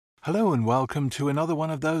Hello and welcome to another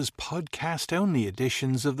one of those podcast-only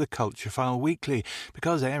editions of the Culture File Weekly,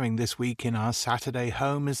 because airing this week in our Saturday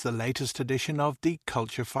home is the latest edition of the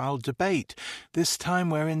Culture File Debate. This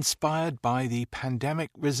time we're inspired by the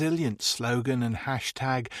pandemic resilience slogan and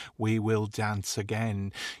hashtag We Will Dance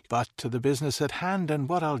Again. But to the business at hand and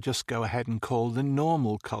what I'll just go ahead and call the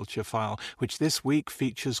normal Culture File, which this week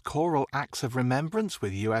features choral acts of remembrance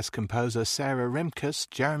with US composer Sarah Rimkus,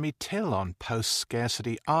 Jeremy Till on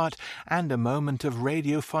post-scarcity art, and a moment of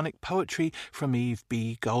radiophonic poetry from Yves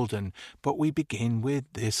B Golden. But we begin with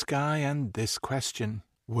this guy and this question.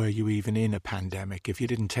 Were you even in a pandemic if you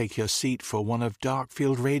didn't take your seat for one of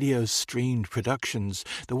Darkfield Radio's streamed productions,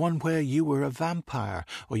 the one where you were a vampire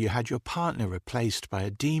or you had your partner replaced by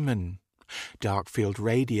a demon? Darkfield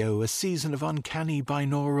Radio, a season of uncanny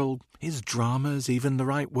binaural, is dramas even the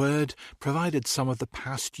right word, provided some of the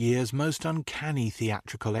past year's most uncanny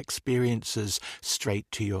theatrical experiences straight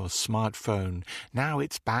to your smartphone. Now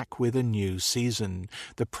it's back with a new season.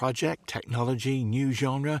 The project, technology, new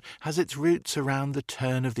genre, has its roots around the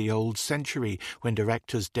turn of the old century, when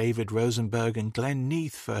directors David Rosenberg and Glenn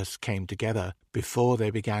Neath first came together. Before they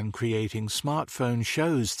began creating smartphone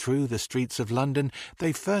shows through the streets of London,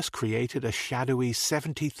 they first created a shadowy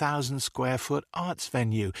 70,000 square foot arts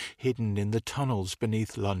venue hidden in the tunnels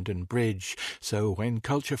beneath London Bridge. So when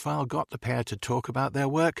Culture File got the pair to talk about their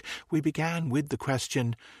work, we began with the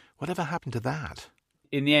question, whatever happened to that?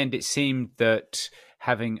 In the end, it seemed that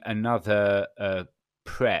having another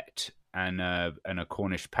Pret and a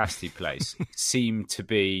Cornish pasty place seemed to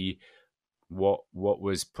be what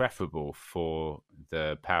was preferable for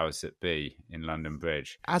the powers that be in London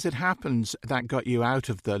Bridge. As it happens, that got you out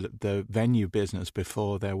of the venue business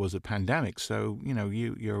before there was a pandemic. So, you know,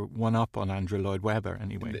 you're one up on Andrew Lloyd Webber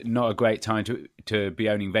anyway. Not a great time to be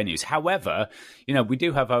owning venues. However, you know, we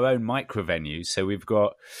do have our own micro venues. So we've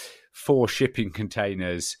got 4 shipping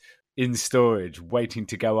containers in storage waiting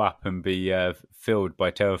to go up and be filled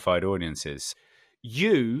by terrified audiences.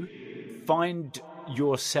 You find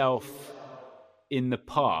yourself in the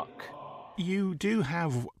park. You do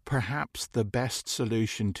have perhaps the best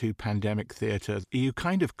solution to pandemic theatre. You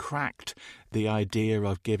kind of cracked the idea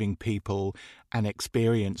of giving people an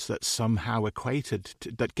experience that somehow equated,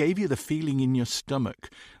 that gave you the feeling in your stomach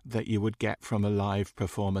that you would get from a live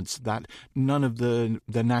performance that none of the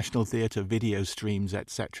National Theatre video streams,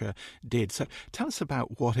 etc. did. So tell us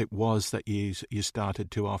about what it was that you started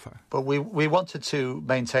to offer. But we wanted to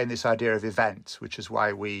maintain this idea of event, which is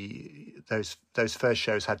why those first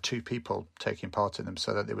shows had 2 people taking part in them,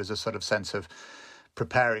 so that there was a sort of sense of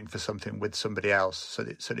preparing for something with somebody else, so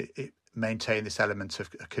that it maintained this element of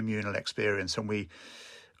a communal experience. And we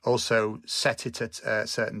also set it at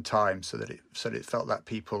certain times so that it felt that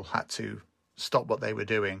people had to stop what they were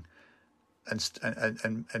doing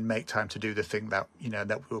and make time to do the thing that, you know,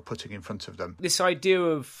 that we were putting in front of them. This idea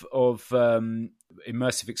of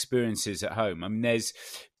immersive experiences at home. I mean, there's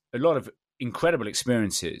a lot of incredible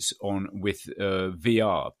experiences with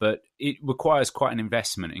VR, but it requires quite an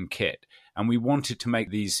investment in kit. And we wanted to make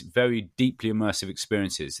these very deeply immersive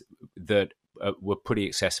experiences that were pretty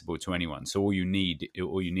accessible to anyone. So all you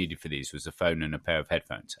needed for these was a phone and a pair of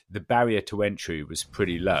headphones. The barrier to entry was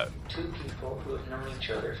pretty low. 2 people who have known each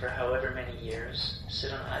other for however many years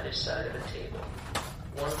sit on either side of a table.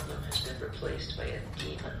 One of them has been replaced by a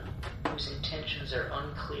demon whose intentions are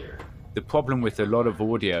unclear. The problem with a lot of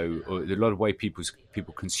audio, or a lot of way people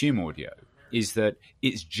consume audio, is that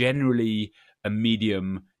it's generally a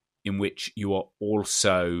medium in which you are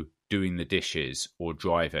also doing the dishes or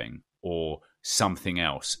driving or something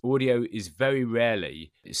else. Audio is very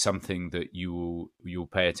rarely something that you'll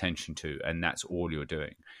pay attention to, and that's all you're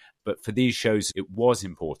doing. But for these shows, it was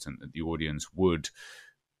important that the audience would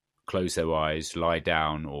close their eyes, lie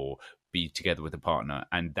down, or be together with a partner,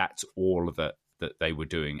 and that's all that they were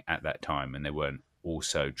doing at that time, and they weren't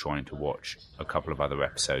also trying to watch a couple of other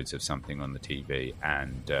episodes of something on the TV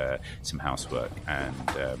and some housework and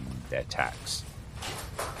their tax.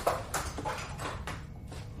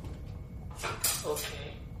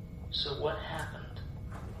 Okay, so what happened?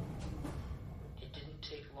 It didn't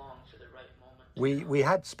take long for the right moment. We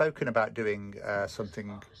had spoken about doing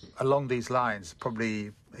something along these lines,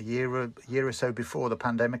 probably a year or so before the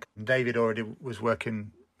pandemic. David already was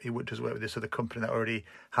working. He does work with this other company that already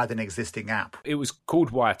had an existing app. It was called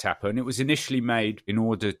Wiretapper, and it was initially made in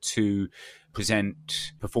order to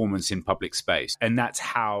present performance in public space. And that's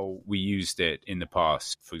how we used it in the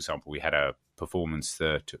past. For example, we had a performance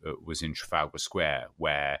that was in Trafalgar Square,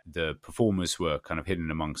 where the performers were kind of hidden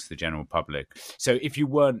amongst the general public. So if you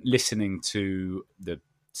weren't listening to the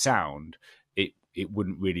sound, it it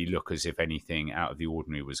wouldn't really look as if anything out of the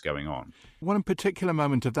ordinary was going on. One particular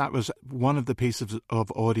moment of that was one of the pieces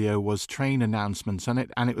of audio was train announcements, and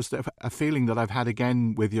it was a feeling that I've had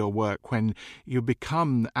again with your work when you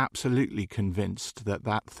become absolutely convinced that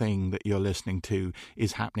that thing that you're listening to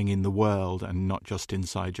is happening in the world and not just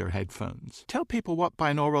inside your headphones. Tell people what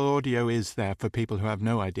binaural audio is there for people who have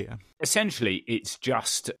no idea. Essentially, it's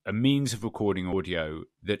just a means of recording audio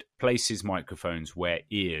that places microphones where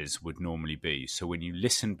ears would normally be. So when you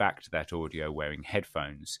listen back to that audio wearing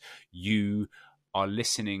headphones, you are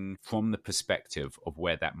listening from the perspective of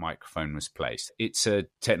where that microphone was placed. It's a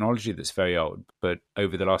technology that's very old, but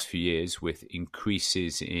over the last few years, with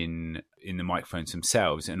increases in the microphones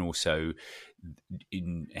themselves and also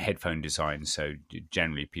in headphone design, so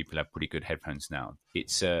generally people have pretty good headphones now,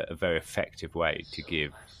 it's a very effective way to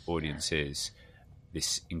give audiences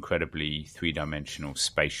this incredibly three-dimensional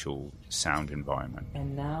spatial sound environment.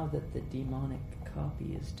 And now that the demonic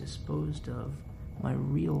copy is disposed of, my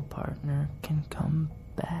real partner can come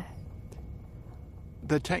back.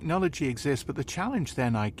 The technology exists, but the challenge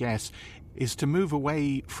then, I guess, is to move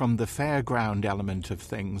away from the fairground element of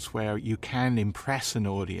things where you can impress an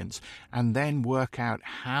audience and then work out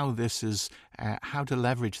how this is, how to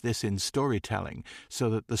leverage this in storytelling so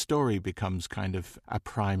that the story becomes kind of a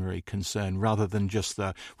primary concern rather than just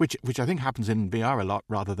which I think happens in VR a lot,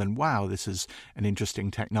 rather than, wow, this is an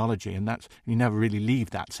interesting technology. And that's, you never really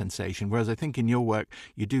leave that sensation. Whereas I think in your work,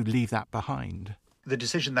 you do leave that behind. The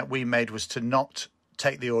decision that we made was to not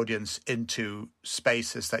take the audience into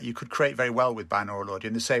spaces that you could create very well with binaural audio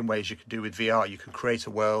in the same way as you could do with VR. You can create a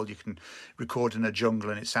world, you can record in a jungle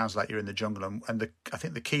and it sounds like you're in the jungle. And I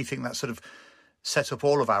think the key thing that sort of set up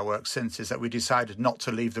all of our work since is that we decided not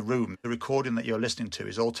to leave the room. The recording that you're listening to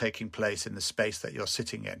is all taking place in the space that you're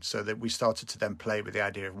sitting in, so that we started to then play with the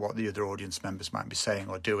idea of what the other audience members might be saying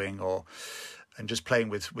or doing, and just playing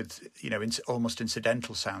with almost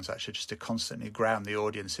incidental sounds, actually, just to constantly ground the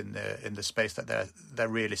audience in the space that they're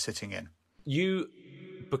really sitting in. You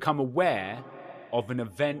become aware of an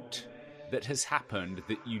event that has happened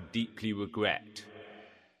that you deeply regret.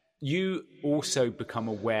 You also become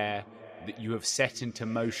aware that you have set into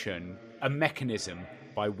motion a mechanism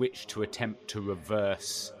by which to attempt to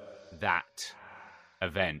reverse that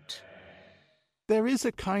event. There is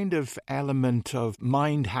a kind of element of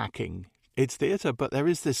mind hacking. It's theatre, but there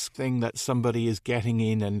is this thing that somebody is getting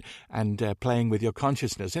in and playing with your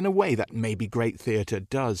consciousness in a way that maybe great theatre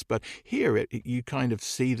does. But here you kind of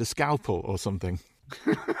see the scalpel or something.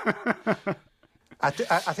 I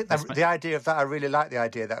think the idea of that, I really like the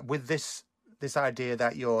idea that with this idea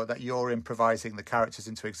that you're improvising the characters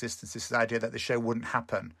into existence, this idea that the show wouldn't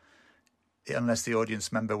happen unless the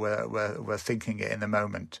audience member were thinking it in the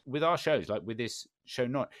moment. With our shows, like with this show,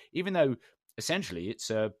 not even though essentially it's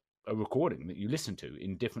a recording that you listen to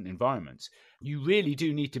in different environments, you really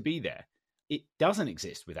do need to be there. It doesn't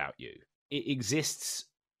exist without you. It exists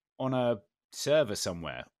on a server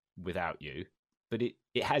somewhere without you, but it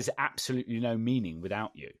has absolutely no meaning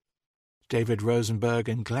without you. David Rosenberg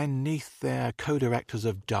and Glenn Neath, they're co-directors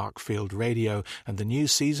of Darkfield Radio and the new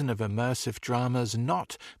season of immersive dramas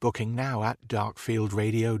Not, booking now at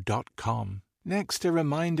darkfieldradio.com. Next, a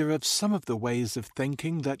reminder of some of the ways of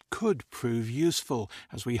thinking that could prove useful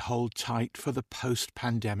as we hold tight for the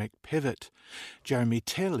post-pandemic pivot. Jeremy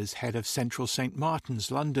Till is head of Central St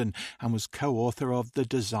Martin's, London, and was co-author of The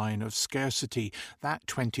Design of Scarcity. That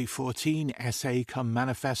 2014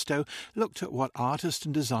 essay-cum-manifesto looked at what artists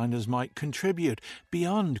and designers might contribute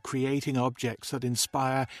beyond creating objects that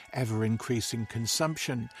inspire ever-increasing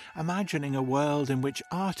consumption, imagining a world in which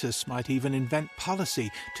artists might even invent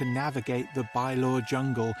policy to navigate the bylaw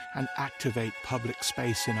jungle and activate public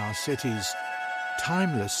space in our cities.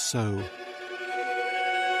 Timeless so.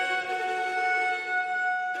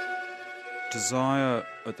 Desire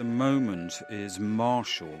at the moment is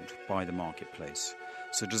marshalled by the marketplace.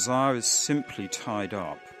 So desire is simply tied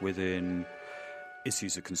up within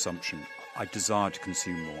issues of consumption. I desire to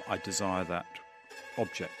consume more. I desire that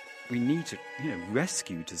object. We need to,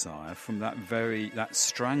 rescue desire from that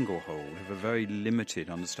stranglehold of a very limited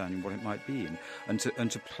understanding of what it might be, and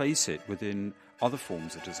to place it within other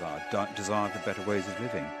forms of desire, desire for better ways of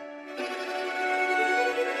living.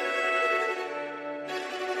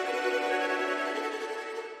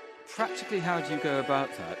 Practically, how do you go about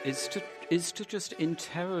that? Is to just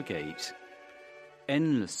interrogate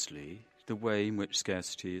endlessly the way in which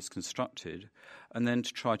scarcity is constructed, and then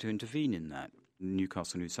to try to intervene in that.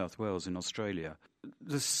 Newcastle, New South Wales in Australia,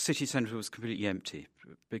 the city centre was completely empty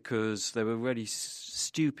because there were really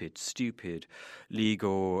stupid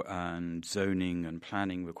legal and zoning and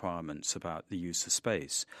planning requirements about the use of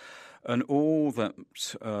space. And all that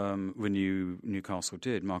Renew Newcastle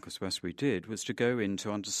did, Marcus Westbury did, was to go in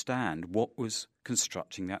to understand what was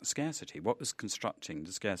constructing that scarcity, what was constructing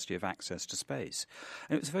the scarcity of access to space.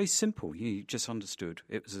 And it was very simple. He just understood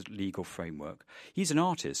it was a legal framework. He's an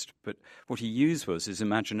artist, but what he used was his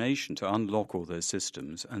imagination to unlock all those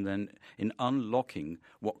systems, and then in unlocking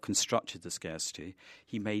what constructed the scarcity,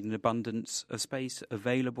 he made an abundance of space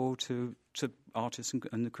available to artists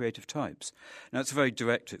and the creative types. Now, it's a very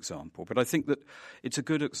direct example, but I think that it's a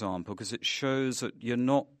good example because it shows that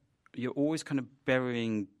you're always kind of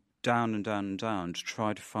burying down and down and down to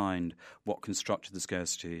try to find what constructed the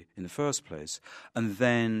scarcity in the first place, and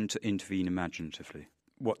then to intervene imaginatively.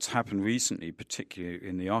 What's happened recently, particularly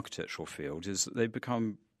in the architectural field, is that they've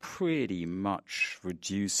become pretty much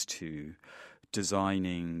reduced to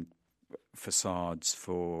designing facades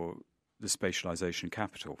for the spatialization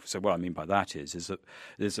capital. So what I mean by that is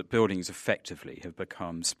that buildings effectively have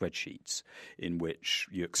become spreadsheets in which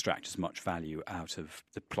you extract as much value out of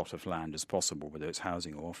the plot of land as possible, whether it's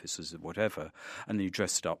housing or offices or whatever, and then you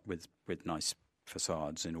dress it up with nice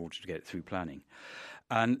facades in order to get it through planning.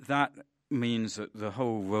 And that means that the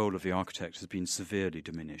whole role of the architect has been severely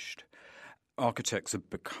diminished. Architects have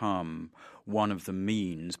become one of the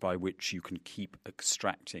means by which you can keep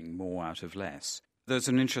extracting more out of less. There's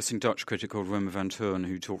an interesting Dutch critic called Rome van Toorn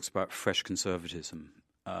who talks about fresh conservatism.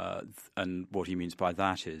 And what he means by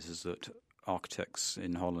that is that architects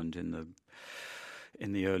in Holland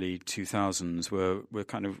in the early 2000s were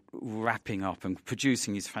kind of wrapping up and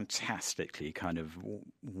producing these fantastically kind of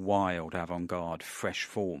wild, avant-garde, fresh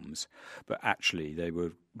forms. But actually they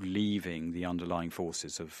were leaving the underlying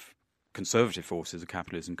conservative forces of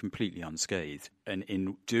capitalism completely unscathed. And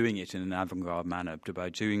in doing it in an avant-garde manner, by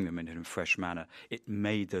doing them in a fresh manner, it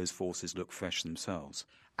made those forces look fresh themselves.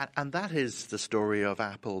 And that is the story of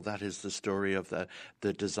Apple. That is the story of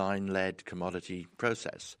the design-led commodity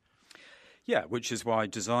process. Yeah, which is why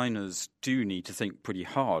designers do need to think pretty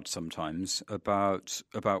hard sometimes about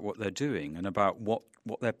what they're doing and about what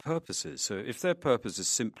their purpose is. So if their purpose is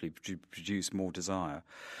simply to produce more desire,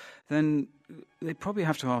 then they probably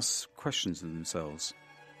have to ask questions of themselves.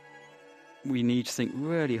 We need to think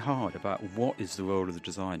really hard about what is the role of the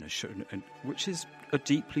designer, which is a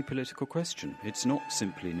deeply political question. It's not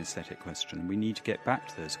simply an aesthetic question. We need to get back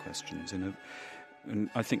to those questions. And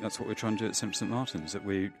I think that's what we're trying to do at St Martin's, that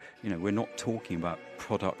we're not talking about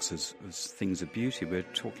products as things of beauty. We're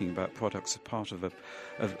talking about products as part of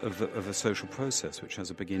a social process which has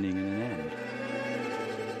a beginning and an end.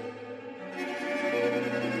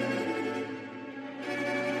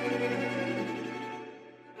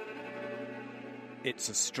 It's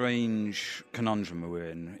a strange conundrum we're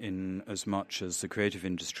in as much as the creative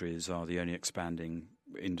industries are the only expanding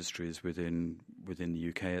industries within the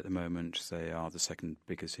UK at the moment. They are the second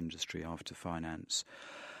biggest industry after finance.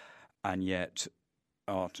 And yet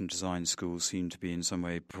art and design schools seem to be in some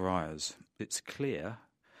way pariahs. It's clear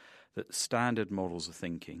that standard models of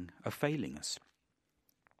thinking are failing us.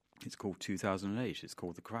 It's called 2008, it's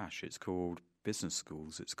called the crash, it's called business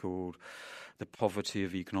schools, it's called the poverty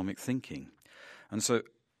of economic thinking. And so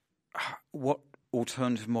what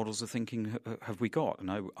alternative models of thinking have we got?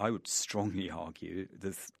 And I would strongly argue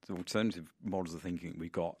that the alternative models of thinking we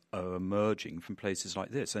got are emerging from places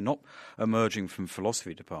like this. They're not emerging from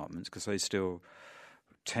philosophy departments because they still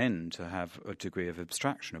tend to have a degree of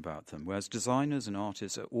abstraction about them, whereas designers and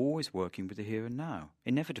artists are always working with the here and now.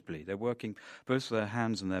 Inevitably, they're working both with their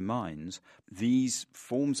hands and their minds. These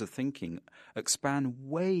forms of thinking expand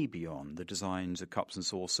way beyond the designs of cups and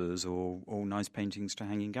saucers or nice paintings to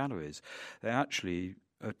hang in galleries. They actually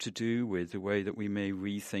are to do with the way that we may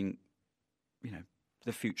rethink,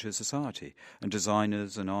 the future of society. And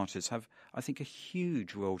designers and artists have, I think, a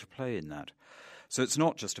huge role to play in that. So it's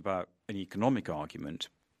not just about an economic argument,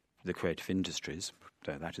 the creative industries,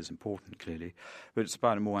 though that is important clearly, but it's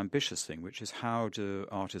about a more ambitious thing, which is how do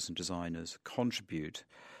artists and designers contribute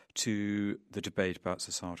to the debate about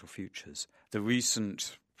societal futures. The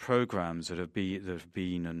recent programmes that have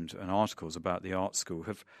been and articles about the art school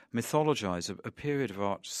have mythologized a period of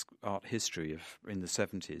art history in the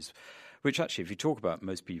 70s, which actually, if you talk about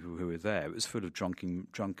most people who were there, it was full of drunken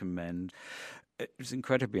men. It was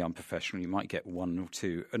incredibly unprofessional. You might get one or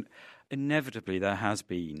two. And inevitably there has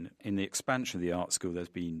been, in the expansion of the art school, there's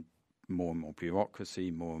been more and more bureaucracy,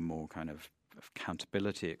 more and more kind of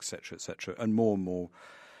accountability, etc., and more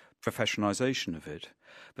professionalisation of it.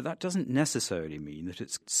 But that doesn't necessarily mean that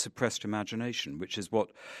it's suppressed imagination, which is what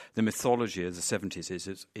the mythology of the 70s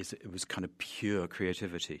is. It was kind of pure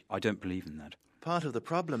creativity. I don't believe in that. part of the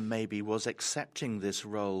problem maybe was accepting this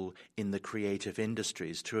role in the creative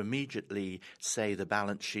industries to immediately say the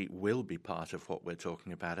balance sheet will be part of what we're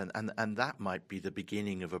talking about, and that might be the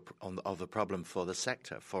beginning of a problem for the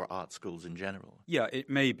sector, for art schools in general. Yeah, it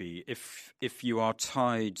may be if you are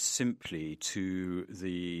tied simply to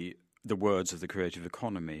the words of the creative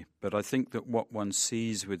economy. But I think that what one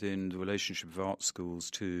sees within the relationship of art schools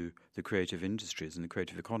to the creative industries and the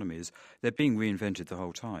creative economy is they're being reinvented the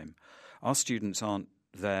whole time. Our students aren't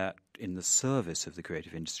there in the service of the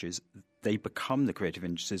creative industries. They become the creative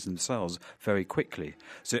industries themselves very quickly.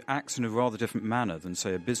 So it acts in a rather different manner than,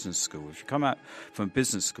 say, a business school. If you come out from a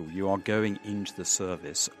business school, you are going into the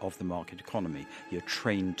service of the market economy. You're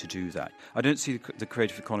trained to do that. I don't see the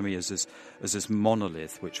creative economy as this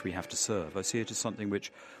monolith which we have to serve. I see it as something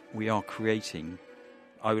which we are creating.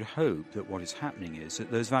 I would hope that what is happening is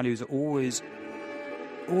that those values are always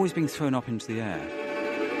being thrown up into the air.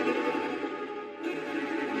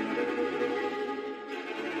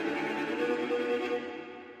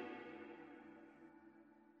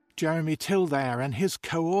 Jeremy Till there, and his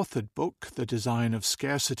co-authored book, The Design of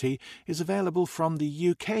Scarcity, is available from the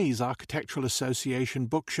UK's Architectural Association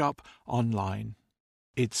bookshop online.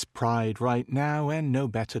 It's Pride right now, and no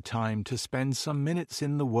better time to spend some minutes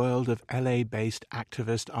in the world of LA-based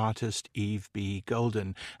activist artist Yves B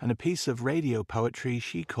Golden and a piece of radio poetry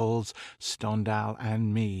she calls Stendhal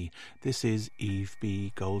and Me. This is Yves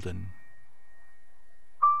B Golden.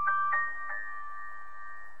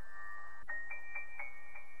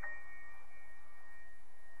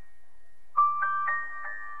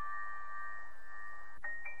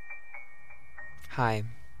 Hi.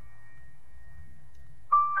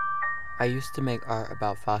 I used to make art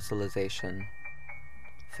about fossilization,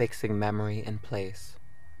 fixing memory in place,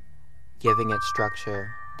 giving it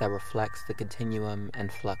structure that reflects the continuum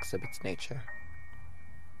and flux of its nature.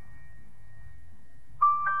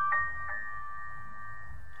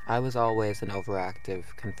 I was always an overactive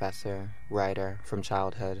confessor, writer from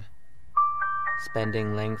childhood,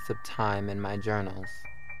 spending lengths of time in my journals,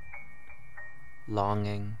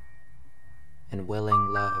 longing and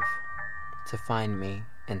willing love to find me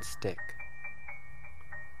and stick.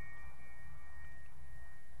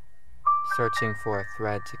 Searching for a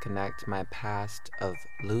thread to connect my past of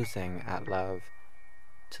losing at love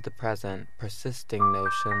to the present persisting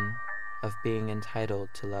notion of being entitled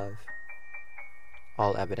to love.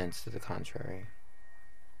 All evidence to the contrary.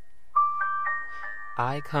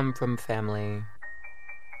 I come from family,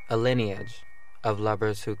 a lineage of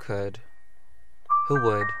lovers who could, who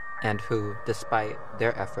would, and who, despite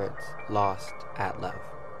their efforts, lost at love.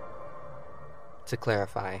 To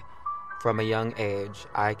clarify, from a young age,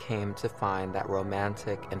 I came to find that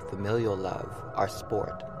romantic and familial love are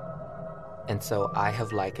sport. And so I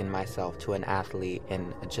have likened myself to an athlete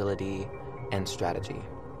in agility and strategy.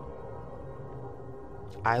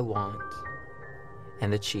 I want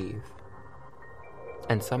and achieve.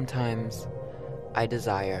 And sometimes I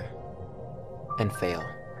desire and fail.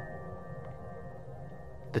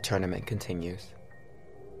 The tournament continues.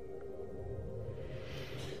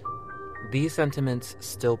 These sentiments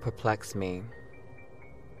still perplex me.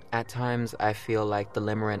 At times, I feel like the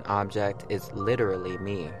limerent object is literally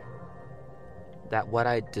me. That what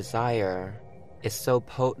I desire is so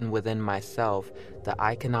potent within myself that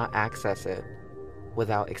I cannot access it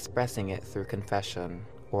without expressing it through confession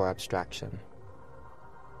or abstraction.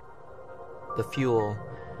 The fuel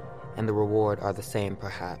and the reward are the same,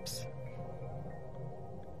 perhaps.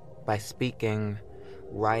 By speaking,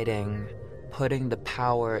 writing, putting the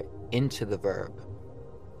power into the verb,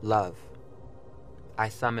 love, I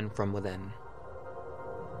summon from within.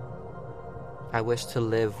 I wish to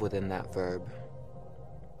live within that verb,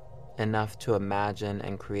 enough to imagine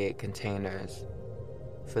and create containers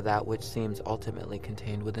for that which seems ultimately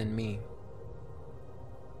contained within me.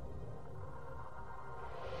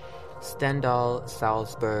 Stendhal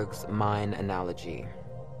Salzburg's mine analogy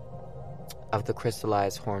of the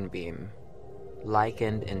crystallized hornbeam,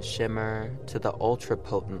 likened in shimmer to the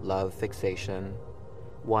ultra-potent love fixation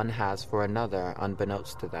one has for another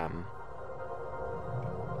unbeknownst to them.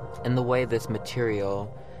 In the way this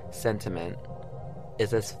material sentiment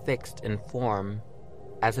is as fixed in form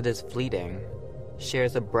as it is fleeting,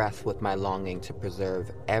 shares a breath with my longing to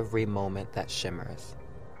preserve every moment that shimmers.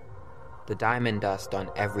 The diamond dust on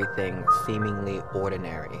everything seemingly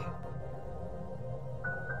ordinary.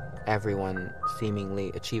 Everyone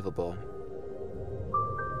seemingly achievable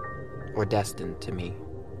or destined to me.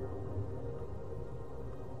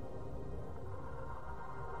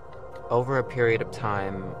 Over a period of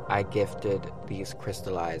time, I gifted these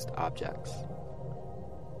crystallized objects.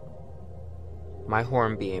 My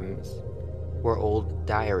hornbeams, were old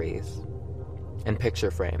diaries and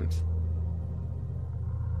picture frames.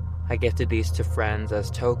 I gifted these to friends as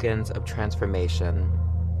tokens of transformation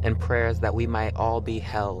and prayers that we might all be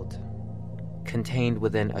held, contained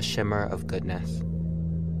within a shimmer of goodness,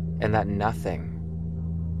 and that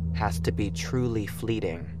nothing has to be truly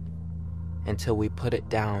fleeting until we put it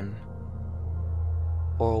down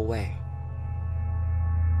or away.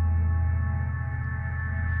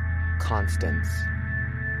 Constance.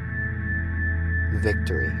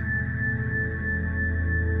 Victory.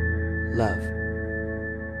 Love.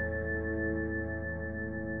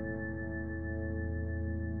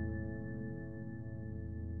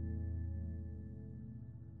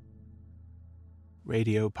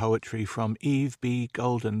 Radio poetry from Yves B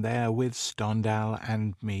Golden there with Stendhal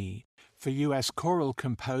and Me. For US choral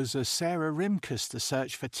composer Sarah Rimkus, the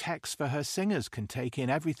search for texts for her singers can take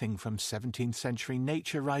in everything from 17th century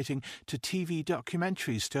nature writing to TV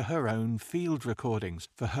documentaries to her own field recordings.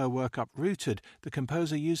 For her work Uprooted, the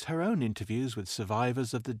composer used her own interviews with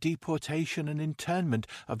survivors of the deportation and internment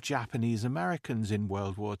of Japanese Americans in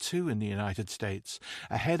World War II in the United States.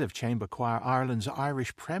 Ahead of Chamber Choir Ireland's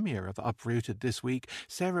Irish premiere of Uprooted this week,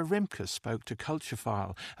 Sarah Rimkus spoke to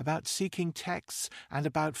Culturefile about seeking texts and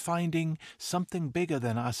about finding something bigger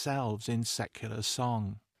than ourselves in secular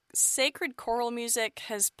song. Sacred choral music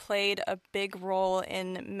has played a big role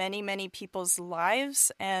in many, many people's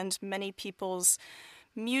lives and many people's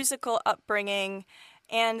musical upbringing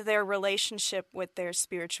and their relationship with their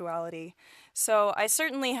spirituality. So I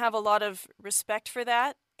certainly have a lot of respect for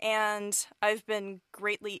that, and I've been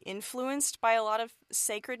greatly influenced by a lot of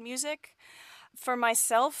sacred music. For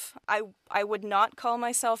myself, I would not call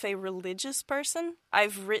myself a religious person.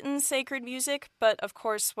 I've written sacred music, but of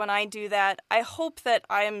course when I do that, I hope that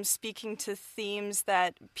I am speaking to themes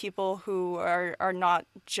that people who are not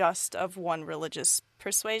just of one religious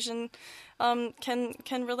persuasion can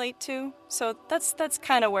relate to. So that's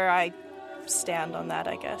kind of where I stand on that,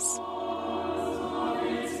 I guess.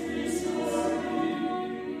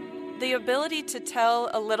 The ability to tell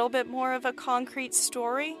a little bit more of a concrete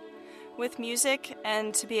story with music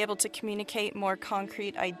and to be able to communicate more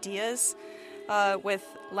concrete ideas with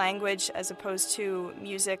language as opposed to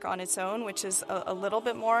music on its own, which is a little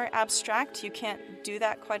bit more abstract. You can't do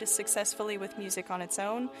that quite as successfully with music on its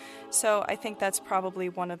own. So I think that's probably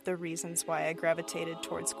one of the reasons why I gravitated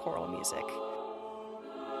towards choral music.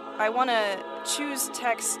 I want to choose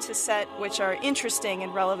texts to set which are interesting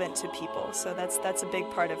and relevant to people. So that's a big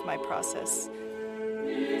part of my process.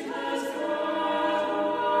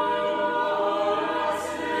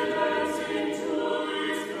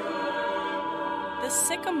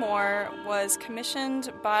 Sycamore was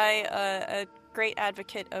commissioned by a great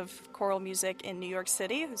advocate of choral music in New York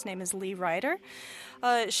City, whose name is Lee Ryder.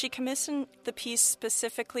 She commissioned the piece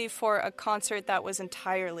specifically for a concert that was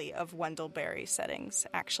entirely of Wendell Berry settings,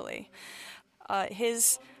 actually.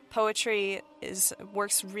 His poetry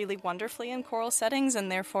works really wonderfully in choral settings, and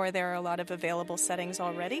therefore there are a lot of available settings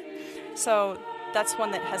already. So that's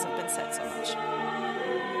one that hasn't been set so much.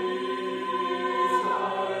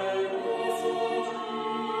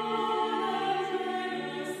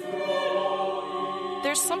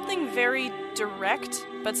 There's something very direct,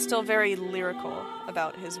 but still very lyrical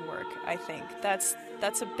about his work, I think. That's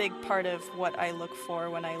a big part of what I look for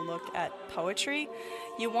when I look at poetry.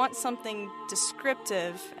 You want something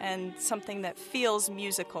descriptive and something that feels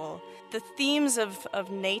musical. The themes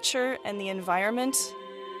of nature and the environment,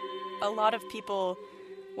 a lot of people,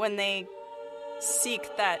 when they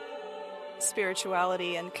seek that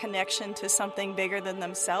spirituality and connection to something bigger than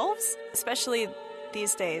themselves, especially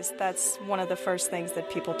these days, that's one of the first things that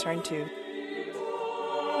people turn to.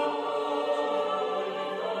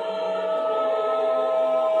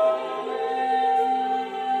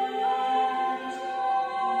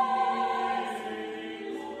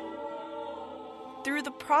 Through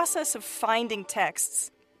the process of finding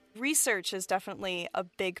texts, research is definitely a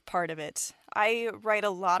big part of it. I write a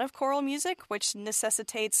lot of choral music, which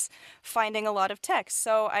necessitates finding a lot of text,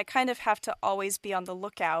 so I kind of have to always be on the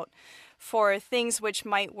lookout for things which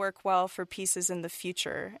might work well for pieces in the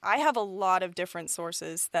future. I have a lot of different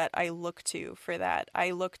sources that I look to for that.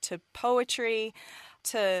 I look to poetry,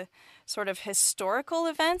 to sort of historical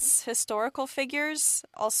events, historical figures,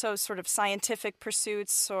 also sort of scientific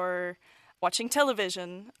pursuits or watching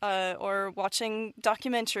television or watching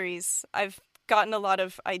documentaries. I've gotten a lot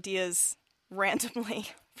of ideas randomly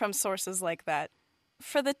from sources like that.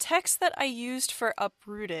 For the text that I used for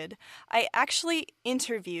Uprooted, I actually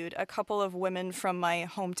interviewed a couple of women from my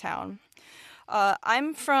hometown.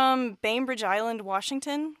 I'm from Bainbridge Island,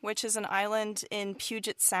 Washington, which is an island in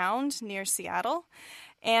Puget Sound near Seattle.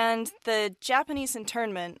 And the Japanese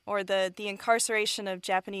internment, or the incarceration of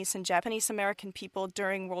Japanese and Japanese American people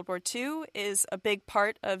during World War II, is a big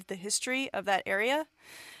part of the history of that area.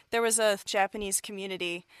 There was a Japanese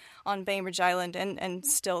community on Bainbridge Island, and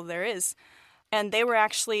still there is. And they were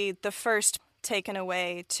actually the first taken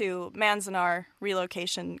away to Manzanar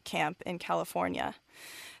relocation camp in California.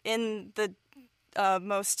 In the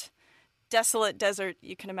most desolate desert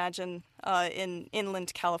you can imagine in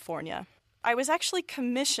inland California. I was actually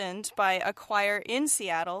commissioned by a choir in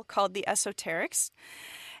Seattle called the Esoterics,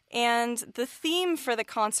 and the theme for the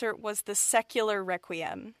concert was the secular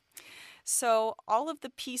requiem. So all of the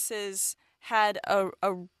pieces had a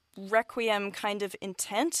requiem kind of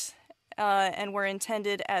intent, and were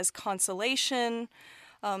intended as consolation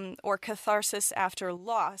or catharsis after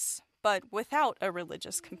loss, but without a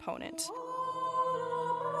religious component.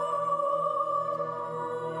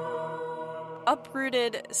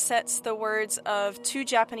 Uprooted sets the words of two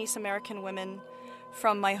Japanese American women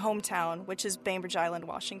from my hometown, which is Bainbridge Island,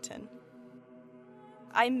 Washington.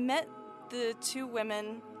 I met the two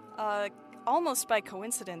women almost by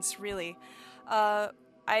coincidence, really.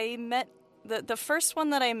 I met the first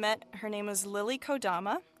one that I met, her name was Lily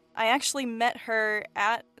Kodama. I actually met her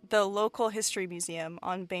at the local history museum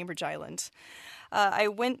on Bainbridge Island. I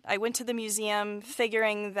went to the museum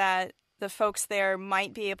figuring that the folks there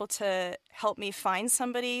might be able to help me find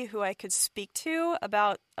somebody who I could speak to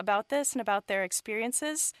about this and about their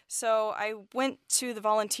experiences. So I went to the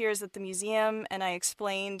volunteers at the museum and I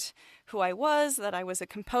explained who I was, that I was a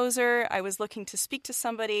composer. I was looking to speak to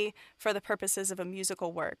somebody for the purposes of a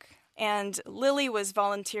musical work. And Lily was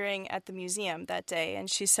volunteering at the museum that day, and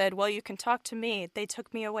she said, "Well, you can talk to me. They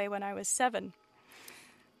took me away when I was 7.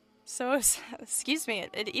 So, excuse me,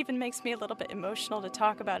 it even makes me a little bit emotional to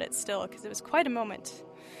talk about it still, because it was quite a moment.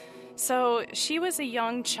 So she was a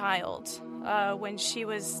young child when she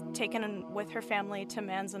was taken with her family to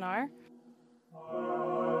Manzanar.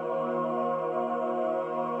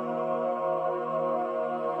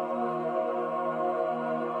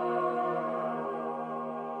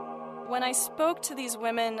 When I spoke to these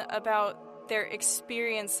women about their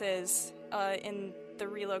experiences in the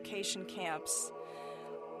relocation camps,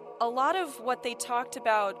 a lot of what they talked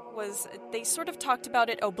about was, they sort of talked about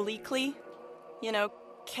it obliquely. You know,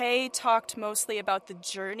 Kay talked mostly about the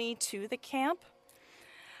journey to the camp.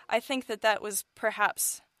 I think that was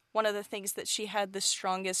perhaps one of the things that she had the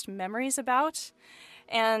strongest memories about.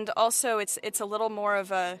 And also it's a little more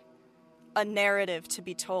of a narrative to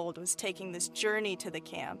be told, was taking this journey to the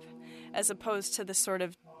camp, as opposed to the sort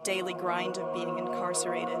of daily grind of being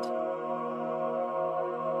incarcerated.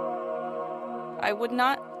 I would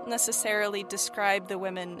not necessarily describe the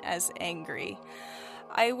women as angry.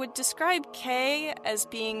 I would describe Kay as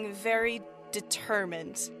being very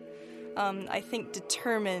determined. I think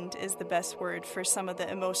determined is the best word for some of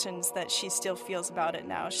the emotions that she still feels about it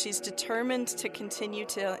now. She's determined to continue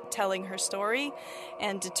telling her story,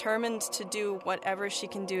 and determined to do whatever she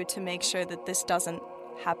can do to make sure that this doesn't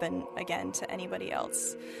happen again to anybody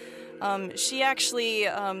else. She actually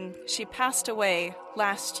she passed away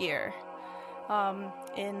last year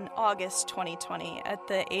in August 2020 at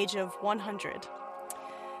the age of 100.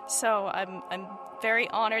 So I'm very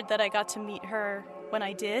honored that I got to meet her when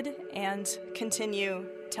I did and continue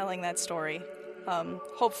telling that story.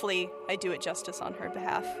 Hopefully I do it justice on her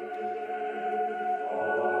behalf.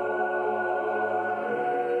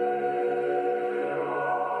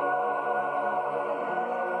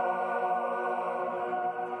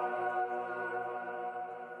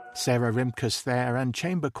 Sarah Rimkus there, and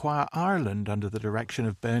Chamber Choir Ireland, under the direction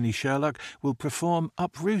of Bernie Sherlock, will perform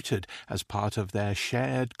Uprooted as part of their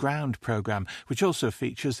Shared Ground programme, which also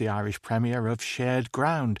features the Irish premiere of Shared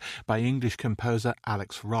Ground by English composer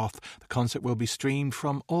Alex Roth. The concert will be streamed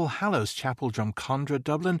from All Hallows Chapel, Drumcondra,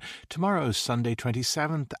 Dublin, tomorrow, Sunday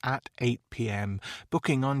 27th at 8 p.m.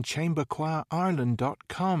 Booking on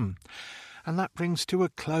chamberchoirireland.com. And that brings to a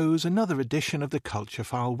close another edition of the Culture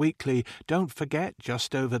File Weekly. Don't forget,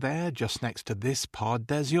 just over there, just next to this pod,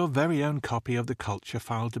 there's your very own copy of the Culture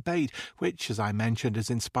File Debate, which, as I mentioned, is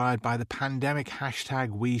inspired by the pandemic hashtag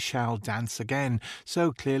We Shall Dance Again.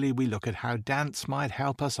 So clearly we look at how dance might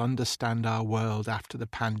help us understand our world after the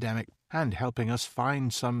pandemic. And helping us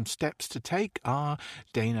find some steps to take are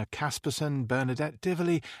Dana Casperson, Bernadette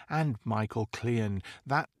Dively and Michael Clean.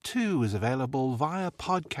 That too is available via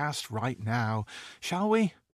podcast right now. Shall we?